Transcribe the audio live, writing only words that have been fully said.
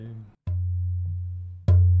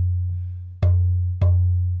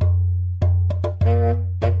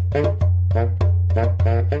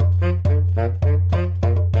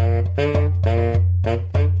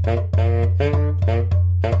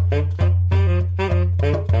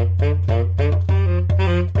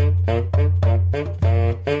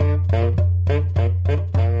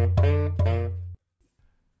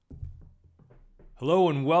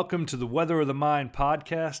welcome to the Weather of the Mind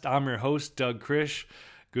podcast. I'm your host, Doug Krish.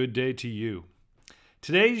 Good day to you.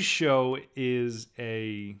 Today's show is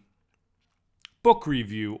a book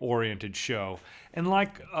review-oriented show. And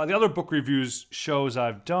like the other book reviews shows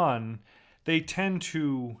I've done, they tend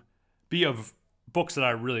to be of books that I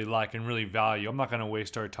really like and really value. I'm not going to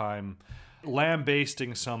waste our time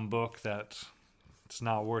lambasting some book that it's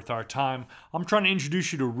not worth our time. I'm trying to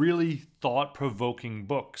introduce you to really thought-provoking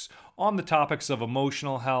books on the topics of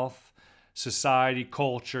emotional health, society,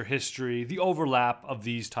 culture, history, the overlap of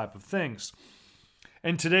these type of things.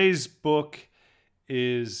 And today's book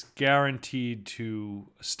is guaranteed to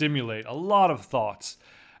stimulate a lot of thoughts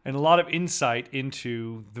and a lot of insight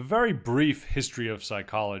into the very brief history of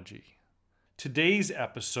psychology. Today's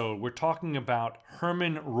episode, we're talking about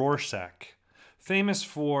Herman Rorschach, famous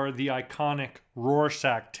for the iconic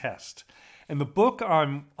Rorschach test. And the book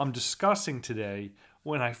I'm discussing today,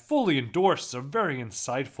 when I fully endorse, it's a very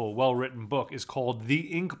insightful, well-written book, is called The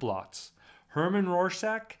Ink Blots. Herman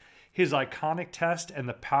Rorschach, His Iconic Test and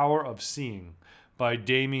the Power of Seeing by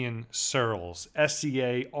Damien Searles,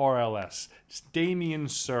 S-C-A-R-L-S. It's Damien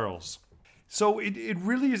Searles. So it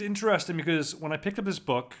really is interesting because when I picked up this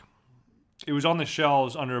book, it was on the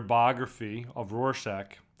shelves under a biography of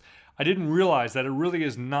Rorschach. I didn't realize that it really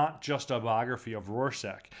is not just a biography of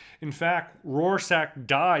Rorschach. In fact, Rorschach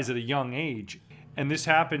dies at a young age, and this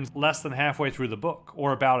happens less than halfway through the book,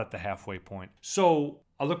 or about at the halfway point. So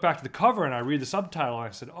I look back to the cover and I read the subtitle and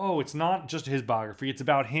I said, oh, it's not just his biography. It's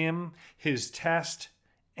about him, his test,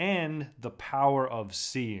 and the power of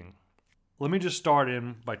seeing. Let me just start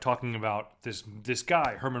in by talking about this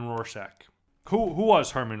guy, Herman Rorschach. Who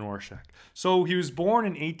was Herman Rorschach? So he was born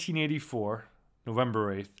in 1884,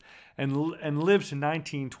 November 8th, and lived to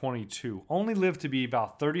 1922. Only lived to be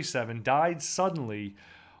about 37, died suddenly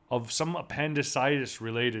of some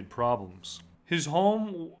appendicitis-related problems. His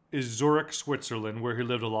home is Zurich, Switzerland, where he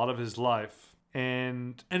lived a lot of his life,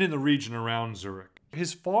 and in the region around Zurich.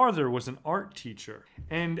 His father was an art teacher,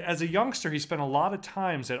 and as a youngster, he spent a lot of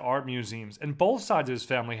times at art museums, and both sides of his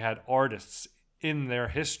family had artists in their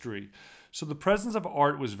history. So the presence of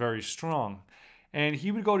art was very strong. And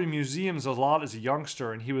he would go to museums a lot as a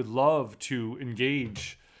youngster, and he would love to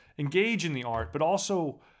engage in the art, but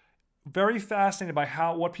also very fascinated by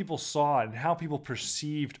what people saw and how people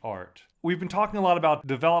perceived art. We've been talking a lot about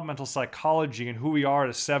developmental psychology and who we are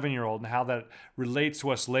as a 7-year-old and how that relates to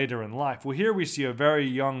us later in life. Well, here we see a very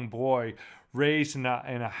young boy raised in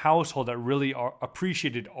a household that really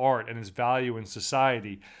appreciated art and its value in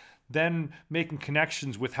society, then making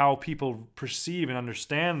connections with how people perceive and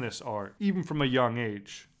understand this art, even from a young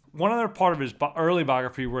age. One other part of his early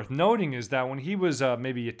biography worth noting is that when he was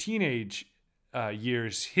maybe a teenage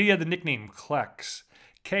years, he had the nickname Klex,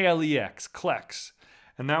 K-L-E-X, Klex,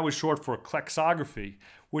 and that was short for Klexography,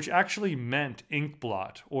 which actually meant ink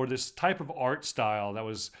blot, or this type of art style that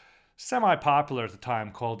was semi-popular at the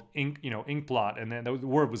time called ink blot, and then the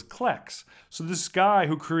word was Klex. So this guy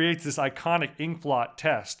who creates this iconic ink blot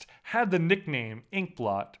test had the nickname ink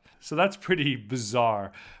blot. So that's pretty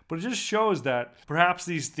bizarre, but it just shows that perhaps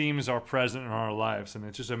these themes are present in our lives, and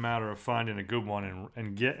it's just a matter of finding a good one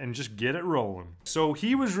and just get it rolling. So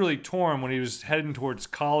he was really torn when he was heading towards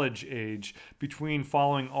college age between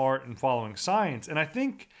following art and following science, and I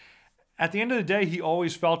think at the end of the day, he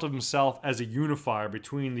always felt of himself as a unifier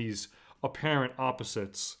between these apparent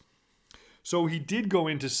opposites. So he did go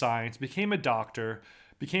into science, became a doctor,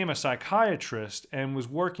 became a psychiatrist, and was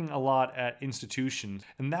working a lot at institutions.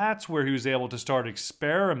 And that's where he was able to start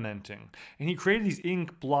experimenting. And he created these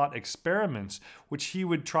ink blot experiments, which he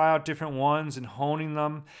would try out different ones and honing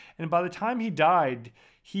them. And by the time he died,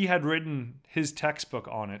 he had written his textbook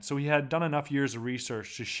on it. So he had done enough years of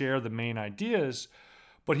research to share the main ideas,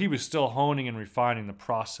 but he was still honing and refining the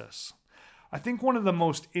process. I think one of the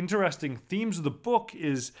most interesting themes of the book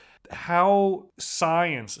is how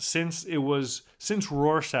science, since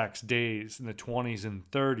Rorschach's days in the 20s and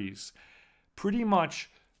 30s, pretty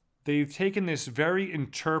much they've taken this very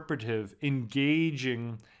interpretive,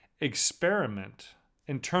 engaging experiment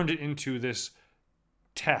and turned it into this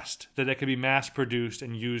test that can be mass-produced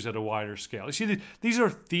and used at a wider scale. You see, these are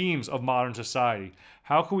themes of modern society.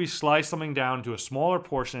 How can we slice something down to a smaller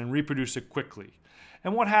portion and reproduce it quickly?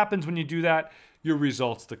 And what happens when you do that? Your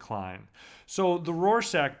results decline. So the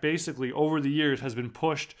Rorschach basically over the years has been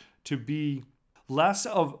pushed to be less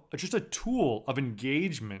of just a tool of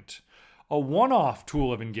engagement, a one-off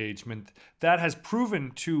tool of engagement that has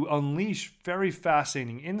proven to unleash very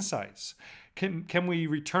fascinating insights. Can we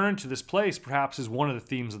return to this place perhaps is one of the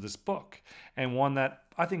themes of this book, and one that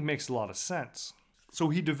I think makes a lot of sense. So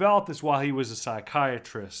he developed this while he was a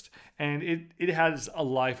psychiatrist, and it has a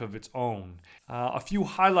life of its own. A few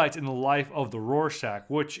highlights in the life of the Rorschach,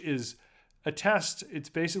 which is a test. It's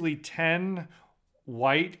basically 10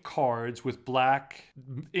 white cards with black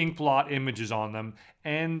ink blot images on them,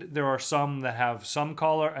 and there are some that have some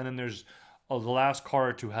color, and then there's the last card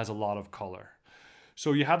or two has a lot of color.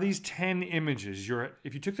 So you have these 10 images.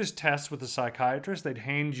 If you took this test with a psychiatrist, they'd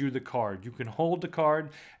hand you the card. You can hold the card,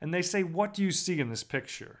 and they say, "What do you see in this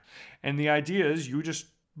picture?" And the idea is you just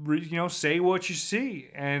say what you see,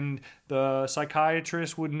 and the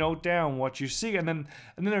psychiatrist would note down what you see, and then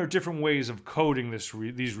there are different ways of coding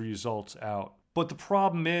these results out. But the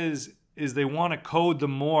problem is they want to code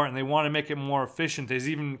them more, and they want to make it more efficient. They've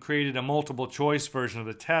even created a multiple choice version of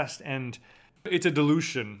the test, and it's a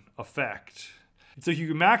dilution effect. It's like you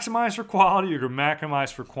can maximize for quality, you can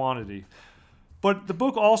maximize for quantity. But the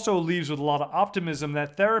book also leaves with a lot of optimism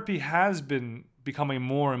that therapy has been becoming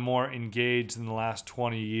more and more engaged in the last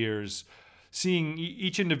 20 years, seeing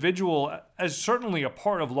each individual as certainly a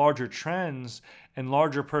part of larger trends and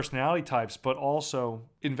larger personality types, but also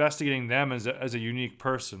investigating them as a unique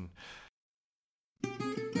person.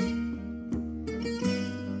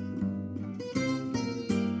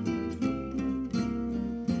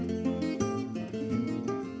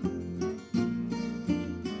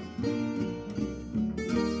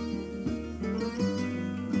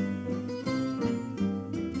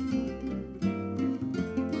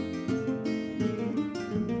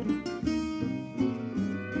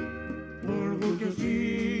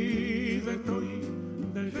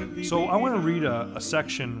 So I want to read a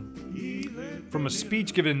section from a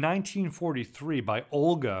speech given in 1943 by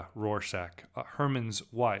Olga Rorschach, Herman's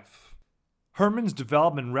wife. Herman's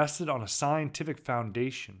development rested on a scientific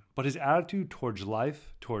foundation, but his attitude towards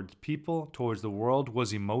life, towards people, towards the world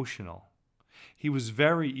was emotional. He was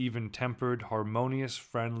very even-tempered, harmonious,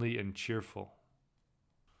 friendly, and cheerful.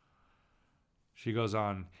 She goes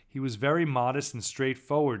on, he was very modest and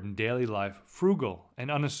straightforward in daily life, frugal and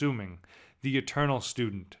unassuming, the eternal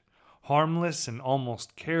student. Harmless and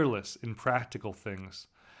almost careless in practical things,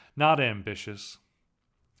 not ambitious.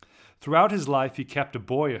 Throughout his life, he kept a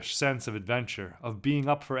boyish sense of adventure, of being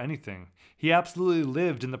up for anything. He absolutely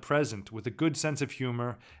lived in the present with a good sense of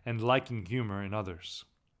humor and liking humor in others.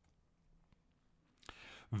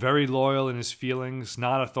 Very loyal in his feelings,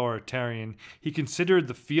 not authoritarian, he considered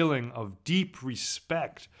the feeling of deep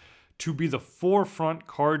respect to be the forefront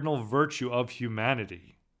cardinal virtue of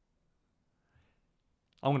humanity.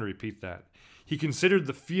 I'm going to repeat that. He considered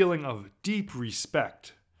the feeling of deep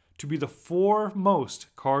respect to be the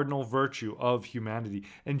foremost cardinal virtue of humanity,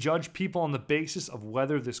 and judged people on the basis of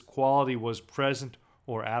whether this quality was present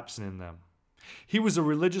or absent in them. He was a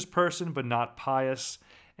religious person, but not pious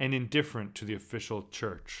and indifferent to the official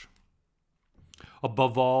church.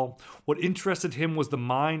 Above all, what interested him was the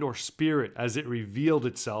mind or spirit as it revealed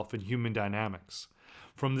itself in human dynamics.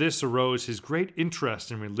 From this arose his great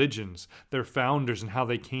interest in religions, their founders and how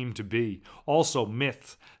they came to be, also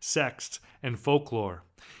myths, sects, and folklore.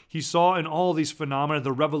 He saw in all these phenomena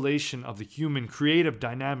the revelation of the human creative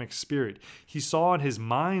dynamic spirit. He saw in his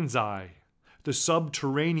mind's eye the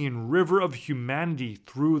subterranean river of humanity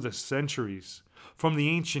through the centuries, from the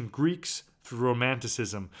ancient Greeks through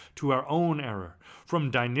Romanticism to our own era,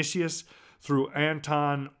 from Dionysius through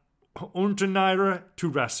Anton Unterneyra to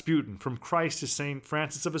Rasputin, from Christ to St.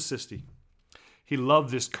 Francis of Assisi. He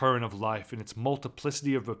loved this current of life in its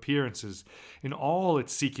multiplicity of appearances, in all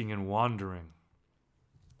its seeking and wandering.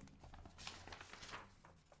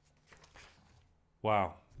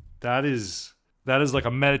 Wow, that is like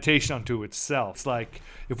a meditation unto itself. It's like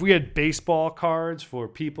if we had baseball cards for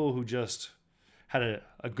people who just had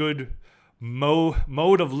a good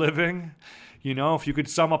mode of living, if you could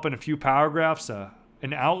sum up in a few paragraphs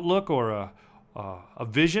an outlook or a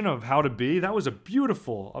vision of how to be. That was a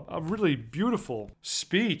really beautiful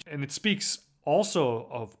speech. And it speaks also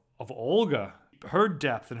of Olga, her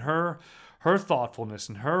depth and her thoughtfulness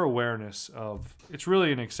and her awareness of. It's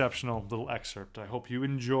really an exceptional little excerpt. I hope you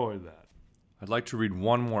enjoy that. I'd like to read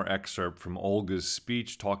one more excerpt from Olga's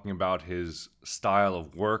speech talking about his style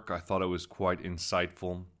of work. I thought it was quite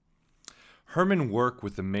insightful. Herman worked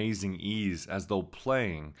with amazing ease as though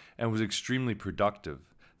playing and was extremely productive.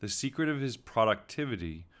 The secret of his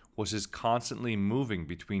productivity was his constantly moving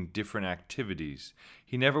between different activities.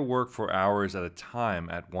 He never worked for hours at a time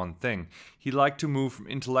at one thing. He liked to move from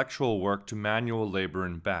intellectual work to manual labor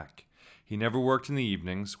and back. He never worked in the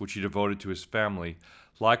evenings, which he devoted to his family.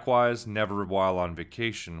 Likewise, never while on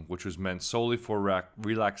vacation, which was meant solely for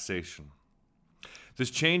relaxation. This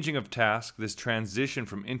changing of task, this transition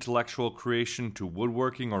from intellectual creation to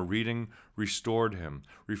woodworking or reading, restored him,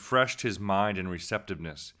 refreshed his mind and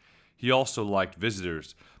receptiveness. He also liked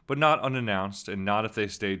visitors, but not unannounced and not if they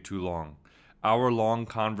stayed too long. Hour-long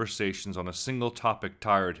conversations on a single topic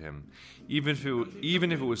tired him, even if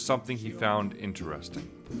it was something he found interesting.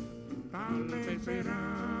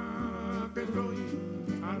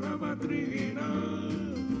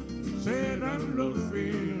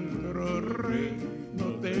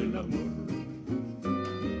 Del amor,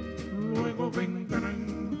 luego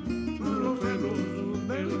vendrán los celos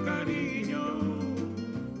del cariño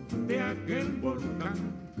de aquel volcán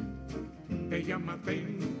que llama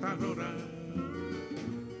tentadora.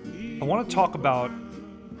 I want to talk about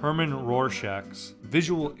Hermann Rorschach's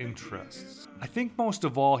visual interests. I think most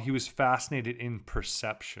of all he was fascinated in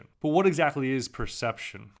perception. But what exactly is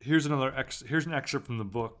perception? Here's an excerpt from the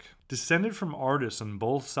book. Descended from artists on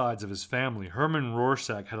both sides of his family, Hermann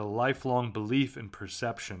Rorschach had a lifelong belief in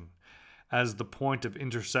perception as the point of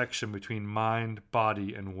intersection between mind,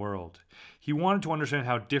 body, and world. He wanted to understand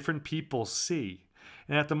how different people see.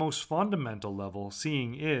 And at the most fundamental level,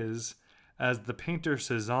 seeing is, as the painter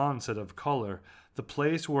Cezanne said of color, the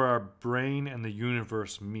place where our brain and the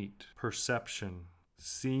universe meet. Perception.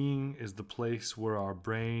 Seeing is the place where our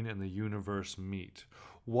brain and the universe meet.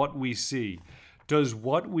 What we see. Does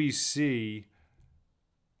what we see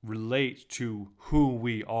relate to who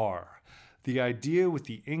we are? The idea with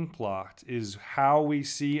the ink blot is how we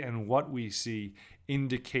see and what we see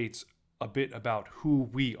indicates a bit about who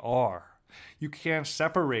we are. You can't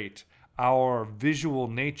separate our visual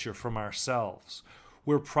nature from ourselves.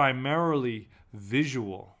 We're primarily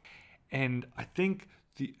visual. And I think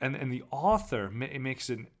the author makes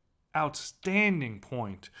an outstanding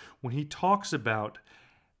point when he talks about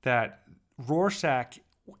that Rorschach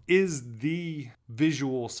is the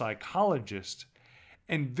visual psychologist,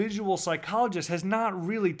 and visual psychologist has not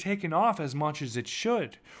really taken off as much as it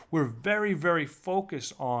should. We're very, very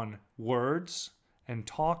focused on words and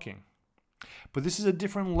talking. But this is a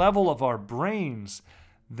different level of our brains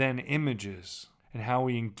than images and how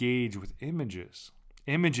we engage with images.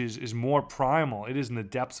 Images is more primal. It is in the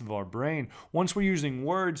depths of our brain. Once we're using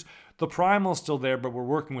words, the primal is still there, but we're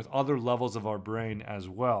working with other levels of our brain as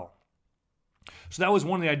well. So that was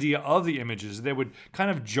one of the idea of the images. They would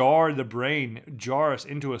kind of jar the brain, jar us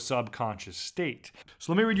into a subconscious state.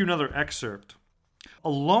 So let me read you another excerpt.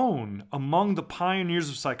 Alone among the pioneers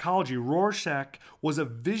of psychology, Rorschach was a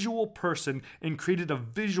visual person and created a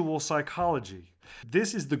visual psychology.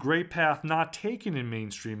 This is the great path not taken in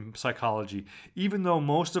mainstream psychology, even though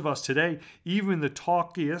most of us today, even the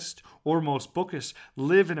talkiest or most bookish,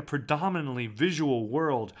 live in a predominantly visual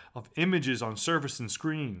world of images on surface and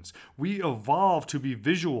screens. We evolved to be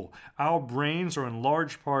visual. Our brains are in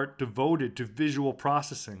large part devoted to visual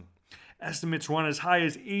processing. Estimates run as high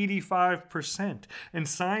as 85%, and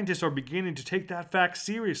scientists are beginning to take that fact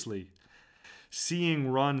seriously. Seeing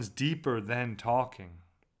runs deeper than talking.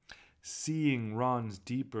 Seeing runs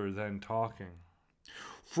deeper than talking.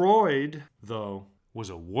 Freud, though, was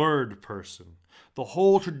a word person. The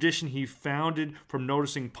whole tradition he founded, from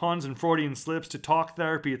noticing puns and Freudian slips to talk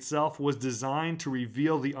therapy itself, was designed to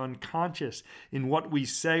reveal the unconscious in what we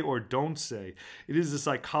say or don't say. It is a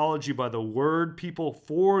psychology by the word people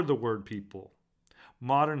for the word people.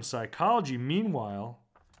 Modern psychology, meanwhile,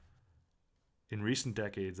 in recent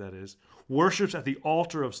decades that is, worships at the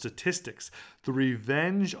altar of statistics, the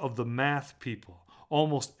revenge of the math people.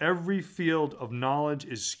 Almost every field of knowledge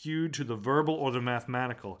is skewed to the verbal or the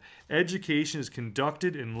mathematical. Education is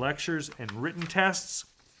conducted in lectures and written tests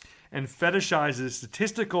and fetishizes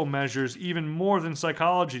statistical measures even more than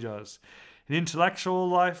psychology does. In intellectual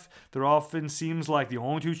life, there often seems like the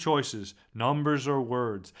only two choices, numbers or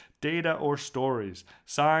words, data or stories,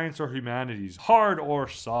 science or humanities, hard or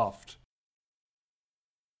soft.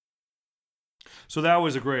 So that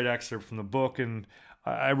was a great excerpt from the book, and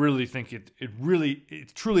I really think it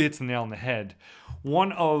truly hits the nail on the head.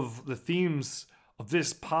 One of the themes of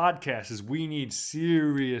this podcast is we need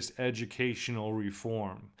serious educational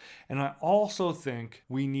reform. And I also think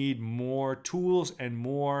we need more tools and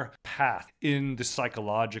more path in the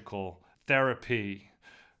psychological therapy,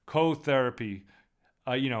 co-therapy,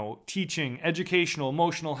 teaching, educational,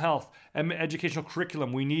 emotional health, educational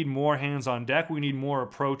curriculum. We need more hands on deck. We need more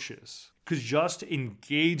approaches. Because just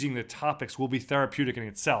engaging the topics will be therapeutic in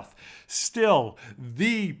itself. Still,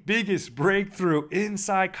 the biggest breakthrough in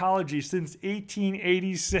psychology since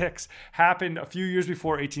 1886 happened a few years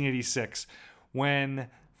before 1886 when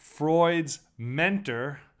Freud's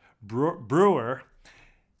mentor, Breuer,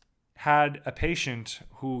 had a patient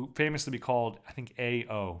who famously be called, I think,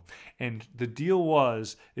 AO. And the deal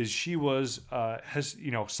is she was,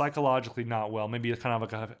 psychologically not well, maybe kind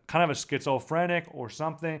of a schizophrenic or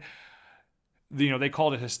something. They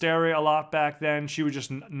called it hysteria a lot back then. She was just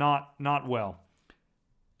not well.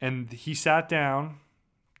 And he sat down,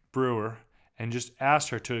 Brewer, and just asked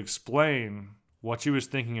her to explain what she was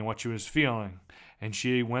thinking and what she was feeling. And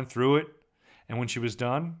she went through it. And when she was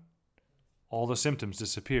done, all the symptoms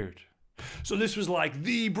disappeared. So this was like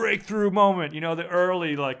the breakthrough moment, the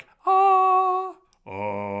early the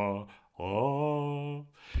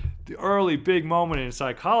early big moment in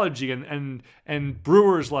psychology, and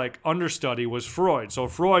Brewer's understudy was Freud. So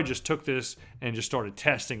Freud just took this and just started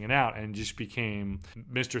testing it out and just became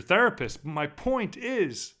Mr. Therapist. My point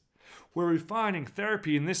is, we're refining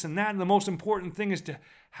therapy and this and that, and the most important thing is to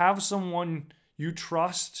have someone you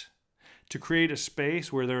trust to create a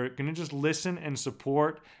space where they're going to just listen and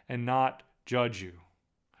support and not judge you.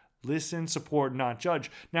 Listen, support, not judge.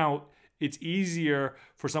 Now, it's easier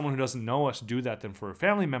for someone who doesn't know us to do that than for a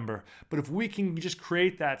family member. But if we can just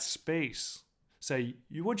create that space, say,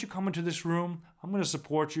 once you come into this room, I'm going to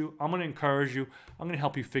support you. I'm going to encourage you. I'm going to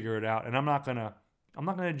help you figure it out. And I'm not going to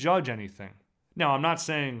judge anything. Now, I'm not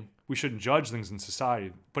saying we shouldn't judge things in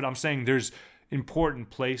society, but I'm saying there's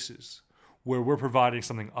important places where we're providing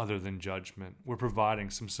something other than judgment. We're providing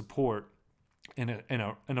some support and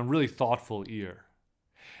a really thoughtful ear.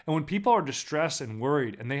 And when people are distressed and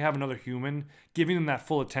worried and they have another human giving them that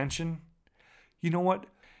full attention, you know what?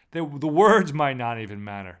 The words might not even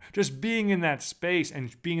matter. Just being in that space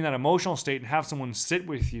and being in that emotional state and have someone sit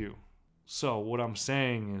with you. So what I'm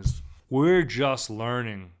saying is we're just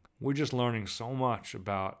learning. We're just learning so much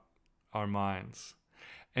about our minds.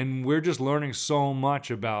 And we're just learning so much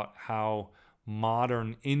about how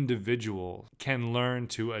modern individuals can learn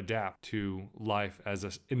to adapt to life as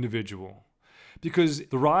an individual. Because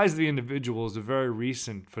the rise of the individual is a very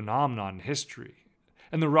recent phenomenon in history.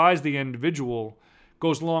 And the rise of the individual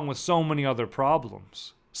goes along with so many other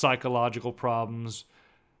problems. Psychological problems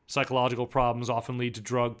often lead to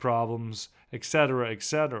drug problems, etc.,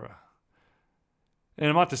 etc. And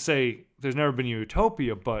I'm not to say there's never been a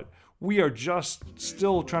utopia, but we are just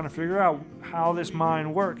still trying to figure out how this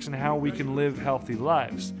mind works and how we can live healthy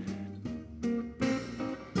lives.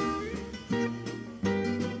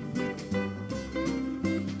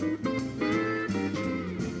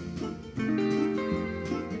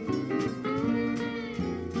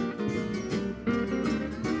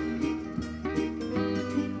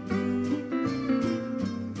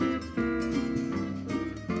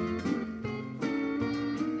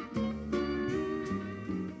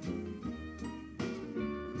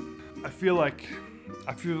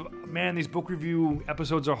 I feel, man, these book review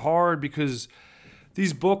episodes are hard because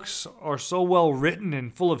these books are so well written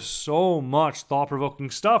and full of so much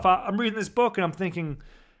thought-provoking stuff. I'm reading this book and I'm thinking,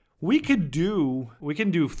 we can do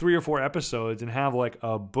 3 or 4 episodes and have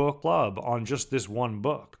a book club on just this one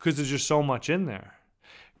book because there's just so much in there.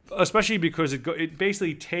 Especially because it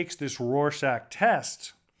basically takes this Rorschach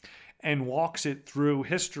test and walks it through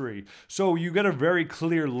history. So you get a very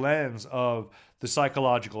clear lens of the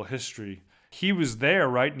psychological history. He was there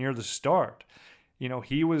right near the start.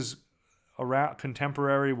 He was around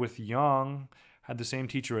contemporary with Jung, had the same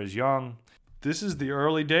teacher as Jung. This is the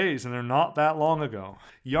early days, and they're not that long ago.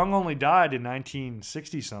 Jung only died in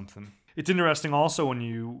 1960-something. It's interesting also when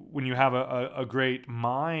you have a great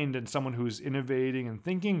mind and someone who's innovating and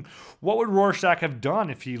thinking, what would Rorschach have done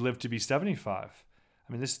if he lived to be 75?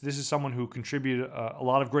 I mean, this is someone who contributed a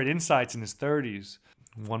lot of great insights in his 30s.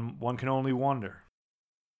 One can only wonder.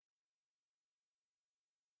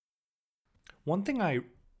 One thing I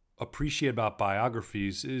appreciate about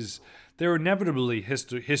biographies is they're inevitably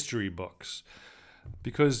history books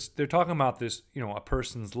because they're talking about this, a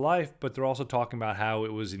person's life, but they're also talking about how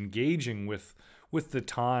it was engaging with the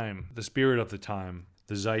time, the spirit of the time,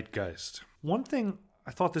 the zeitgeist. One thing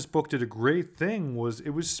I thought this book did a great thing was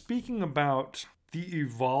it was speaking about the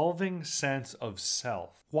evolving sense of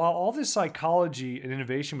self. While all this psychology and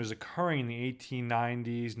innovation was occurring in the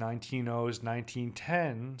 1890s, 1900s,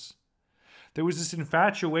 1910s, there was this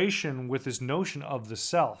infatuation with this notion of the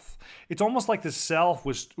self. It's almost like the self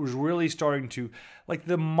was really starting to, like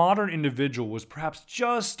the modern individual was perhaps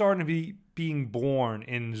just starting to be being born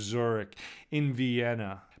in Zurich, in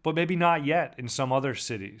Vienna, but maybe not yet in some other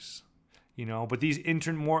cities, But these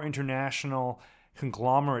more international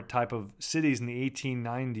conglomerate type of cities in the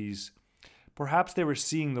 1890s, perhaps they were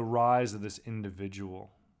seeing the rise of this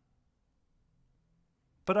individual.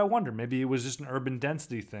 but I wonder, maybe it was just an urban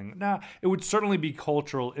density thing. Nah, it would certainly be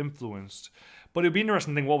cultural influenced. But it would be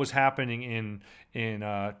interesting to think what was happening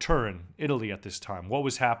in Turin, Italy at this time. What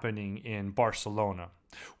was happening in Barcelona?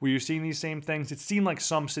 Were you seeing these same things? It seemed like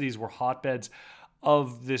some cities were hotbeds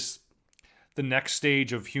of the next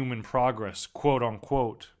stage of human progress, quote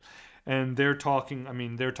unquote. And they're talking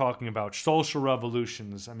about social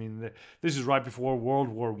revolutions. I mean, this is right before World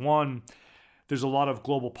War I. There's a lot of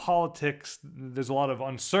global politics. There's a lot of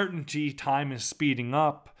uncertainty. Time is speeding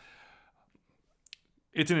up.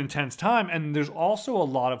 It's an intense time. And there's also a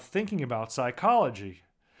lot of thinking about psychology.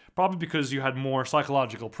 Probably because you had more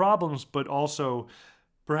psychological problems, but also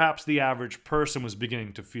perhaps the average person was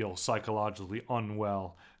beginning to feel psychologically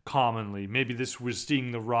unwell commonly. Maybe this was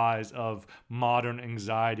seeing the rise of modern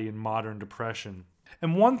anxiety and modern depression.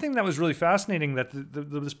 And one thing that was really fascinating that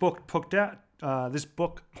this book pointed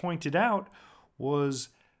out was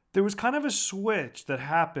there was kind of a switch that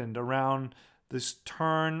happened around this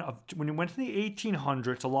turn of when you went to the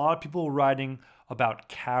 1800s. A lot of people were writing about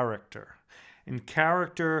character, and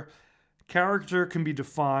character can be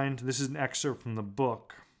defined. This is an excerpt from the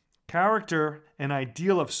book. Character, an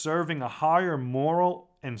ideal of serving a higher moral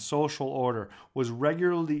and social order, was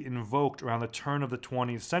regularly invoked around the turn of the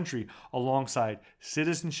 20th century alongside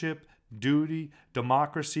citizenship, duty,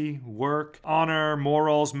 democracy, work, honor,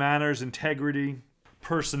 morals, manners, integrity.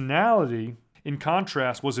 Personality, in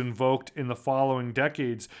contrast, was invoked in the following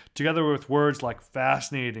decades, together with words like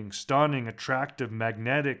fascinating, stunning, attractive,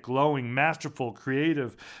 magnetic, glowing, masterful,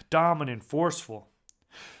 creative, dominant, forceful.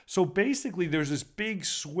 So basically, there's this big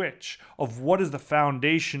switch of what is the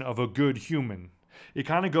foundation of a good human. It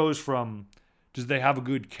kind of goes from, do they have a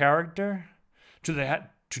good character, to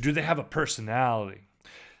do they have a personality?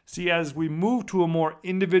 See, as we move to a more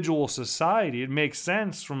individual society, it makes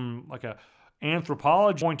sense from like a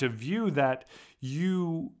anthropology point of view that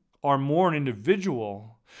you are more an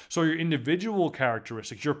individual. So your individual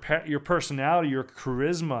characteristics, your personality, your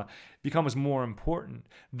charisma becomes more important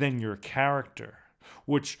than your character,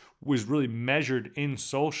 which was really measured in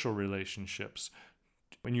social relationships,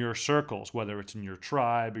 in your circles, whether it's in your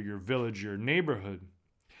tribe or your village, your neighborhood.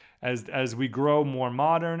 As we grow more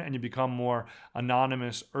modern and you become more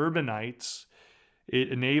anonymous urbanites, it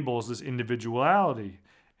enables this individuality.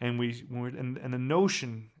 And the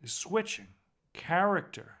notion is switching.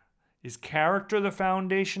 Character. Is character the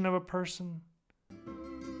foundation of a person?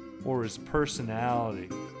 Or is personality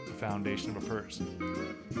the foundation of a person?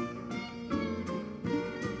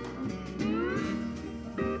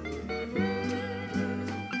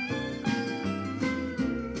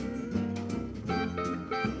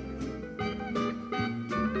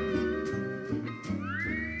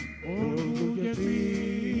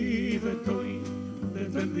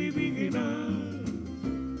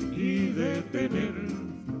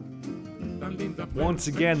 Once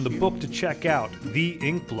again, the book to check out, The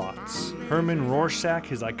Inkblots, Herman Rorschach,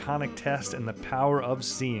 His Iconic Test, and the Power of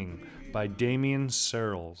Seeing by Damien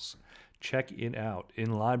Searles. Check it out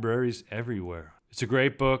in libraries everywhere. It's a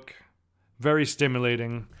great book, very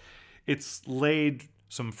stimulating. It's laid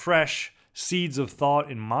some fresh seeds of thought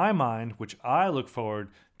in my mind, which I look forward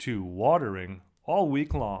to watering all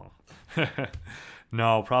week long.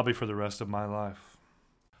 No, probably for the rest of my life.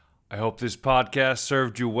 I hope this podcast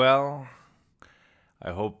served you well.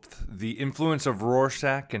 I hope the influence of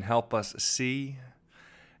Rorschach can help us see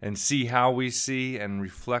how we see and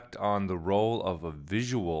reflect on the role of a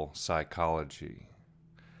visual psychology.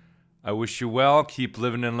 I wish you well. Keep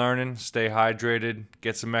living and learning. Stay hydrated.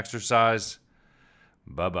 Get some exercise.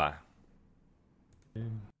 Bye-bye.